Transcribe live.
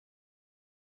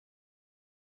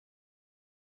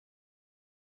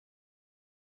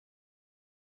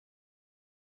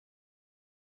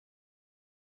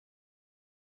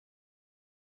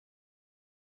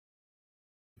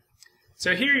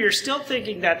So here you're still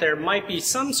thinking that there might be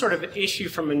some sort of issue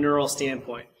from a neural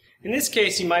standpoint. In this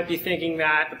case, you might be thinking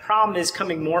that the problem is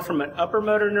coming more from an upper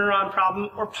motor neuron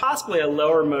problem or possibly a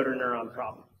lower motor neuron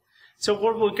problem. So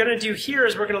what we're going to do here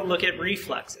is we're going to look at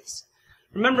reflexes.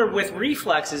 Remember, with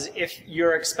reflexes, if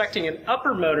you're expecting an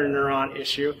upper motor neuron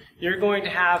issue, you're going to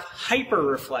have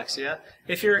hyperreflexia.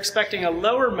 If you're expecting a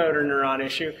lower motor neuron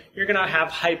issue, you're going to have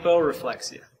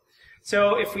hyporeflexia.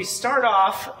 So if we start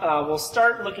off, we'll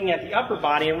start looking at the upper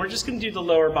body, and we're just going to do the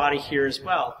lower body here as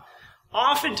well.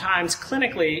 Oftentimes,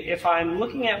 clinically, if I'm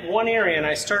looking at one area and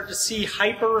I start to see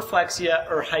hyperreflexia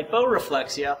or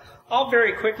hyporeflexia, I'll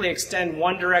very quickly extend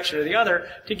one direction or the other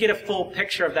to get a full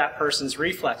picture of that person's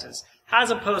reflexes,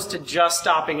 as opposed to just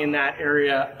stopping in that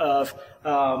area of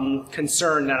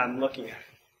concern that I'm looking at.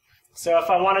 So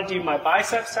if I want to do my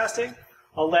biceps testing,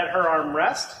 I'll let her arm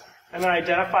rest. I'm going to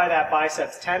identify that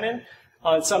biceps tendon.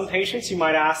 On some patients, you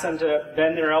might ask them to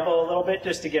bend their elbow a little bit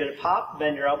just to get it to pop.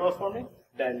 Bend your elbow for me.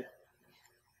 Bend.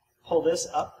 Pull this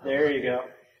up. There you go.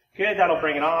 Good. That'll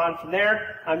bring it on. From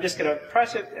there, I'm just going to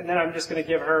press it, and then I'm just going to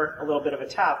give her a little bit of a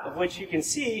tap, of which you can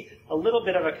see a little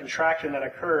bit of a contraction that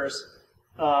occurs,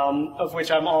 of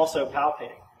which I'm also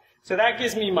palpating. So that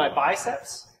gives me my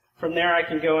biceps. From there, I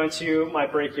can go into my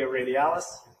brachioradialis,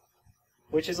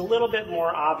 which is a little bit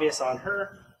more obvious on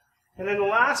her. And then the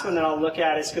last one that I'll look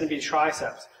at is going to be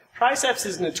triceps. Triceps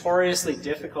is notoriously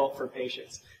difficult for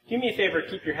patients. Do me a favor,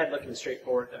 keep your head looking straight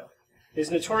forward, though.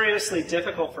 It's notoriously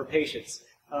difficult for patients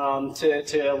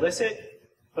to elicit,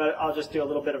 but I'll just do a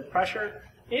little bit of pressure.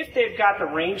 If they've got the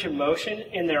range of motion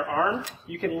in their arm,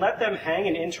 you can let them hang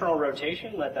an internal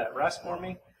rotation. Let that rest for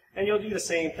me. And you'll do the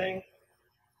same thing,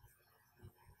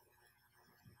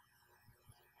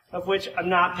 of which I'm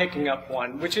not picking up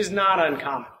one, which is not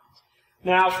uncommon.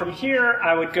 Now from here,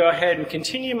 I would go ahead and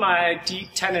continue my deep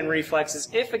tendon reflexes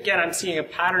if, again, I'm seeing a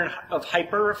pattern of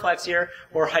hyperreflexia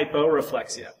or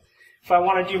hyporeflexia. If I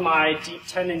want to do my deep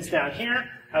tendons down here,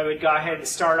 I would go ahead and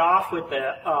start off with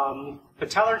the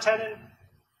patellar tendon.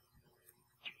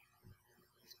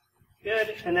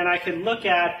 Good. And then I can look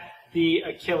at the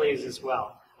Achilles as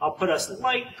well. I'll put a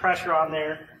slight pressure on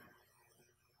there,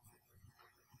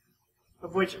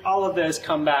 of which all of those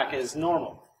come back as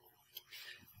normal.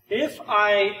 If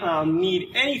I need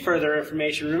any further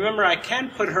information, remember I can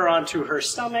put her onto her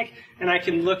stomach, and I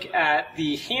can look at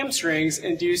the hamstrings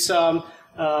and do some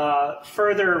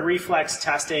further reflex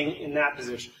testing in that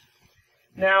position.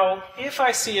 Now, if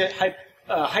I see a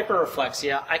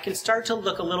hyperreflexia, I can start to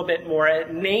look a little bit more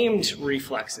at named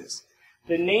reflexes.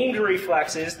 The named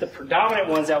reflexes, the predominant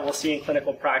ones that we'll see in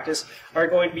clinical practice, are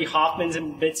going to be Hoffman's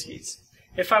and Babinski's.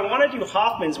 If I want to do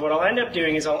Hoffman's, what I'll end up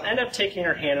doing is I'll end up taking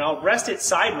her hand and I'll rest it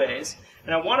sideways,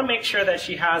 and I want to make sure that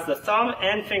she has the thumb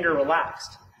and finger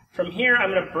relaxed. From here,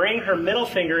 I'm going to bring her middle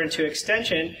finger into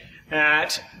extension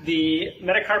at the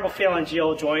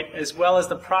metacarpophalangeal joint as well as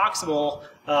the proximal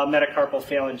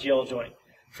metacarpophalangeal joint.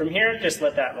 From here, just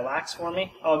let that relax for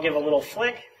me. I'll give a little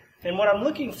flick, and what I'm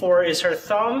looking for is her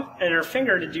thumb and her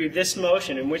finger to do this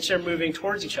motion in which they're moving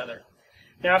towards each other.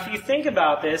 Now, if you think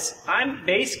about this, I'm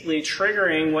basically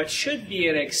triggering what should be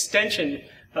an extension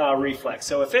reflex.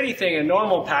 So if anything, a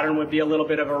normal pattern would be a little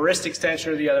bit of a wrist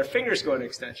extension or the other fingers going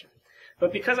extension.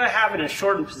 But because I have it in a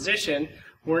shortened position,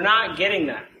 we're not getting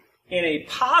that. In a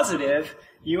positive,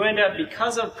 you end up,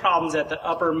 because of problems at the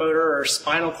upper motor or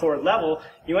spinal cord level,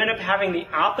 you end up having the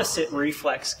opposite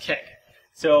reflex kick.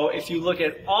 So if you look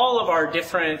at all of our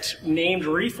different named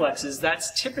reflexes,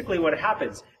 that's typically what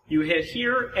happens. You hit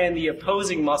here, and the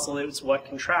opposing muscle is what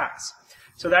contracts.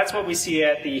 So that's what we see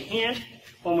at the hand.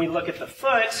 When we look at the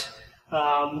foot,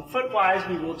 foot-wise,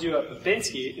 we will do a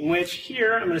Babinski, in which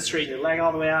here, I'm going to straighten your leg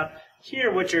all the way out.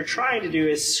 Here, what you're trying to do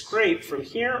is scrape from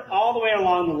here all the way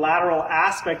along the lateral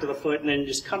aspect of the foot, and then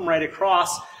just come right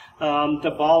across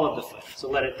the ball of the foot. So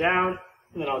let it down,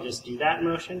 and then I'll just do that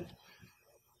motion.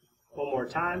 One more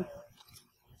time.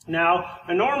 Now,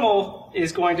 a normal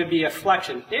is going to be a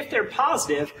flexion. If they're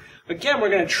positive, again,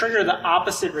 we're going to trigger the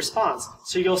opposite response.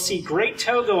 So you'll see great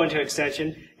toe go into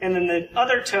extension, and then the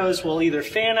other toes will either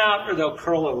fan out or they'll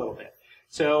curl a little bit.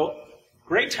 So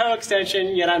great toe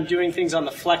extension, yet I'm doing things on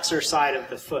the flexor side of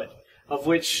the foot, of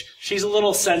which she's a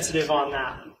little sensitive on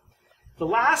that. The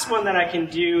last one that I can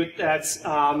do that's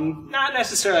not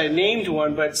necessarily a named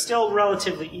one, but still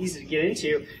relatively easy to get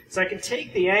into, is I can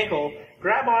take the ankle,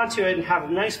 grab onto it, and have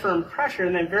a nice firm pressure,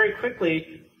 and then very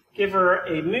quickly give her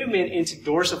a movement into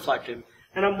dorsiflexion.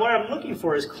 And what I'm looking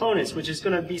for is clonus, which is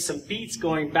going to be some beats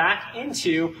going back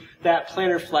into that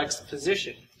plantar flexed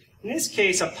position. In this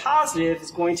case, a positive is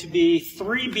going to be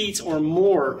 3 beats or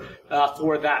more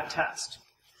for that test.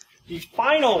 The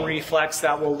final reflex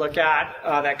that we'll look at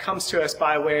that comes to us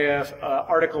by way of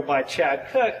article by Chad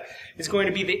Cook is going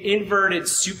to be the inverted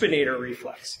supinator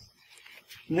reflex.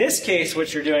 In this case,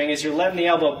 what you're doing is you're letting the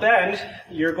elbow bend.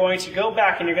 You're going to go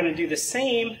back and you're going to do the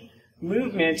same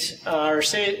movement same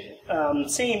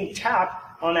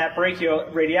tap on that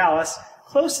brachioradialis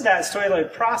close to that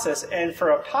styloid process. And for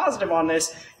a positive on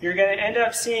this, you're going to end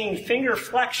up seeing finger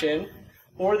flexion,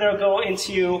 or they'll go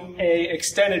into a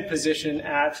extended position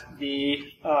at the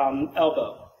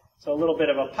elbow. So a little bit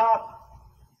of a pop,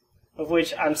 of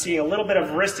which I'm seeing a little bit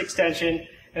of wrist extension,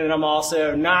 and then I'm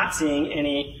also not seeing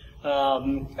any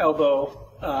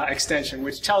elbow extension,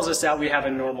 which tells us that we have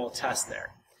a normal test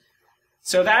there.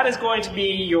 So that is going to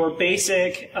be your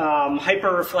basic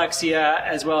hyperreflexia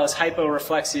as well as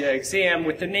hyporeflexia exam,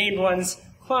 with the named ones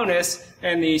clonus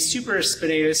and the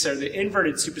supraspinatus, or the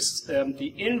inverted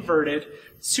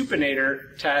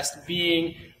supinator test,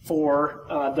 being for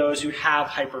those who have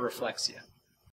hyperreflexia.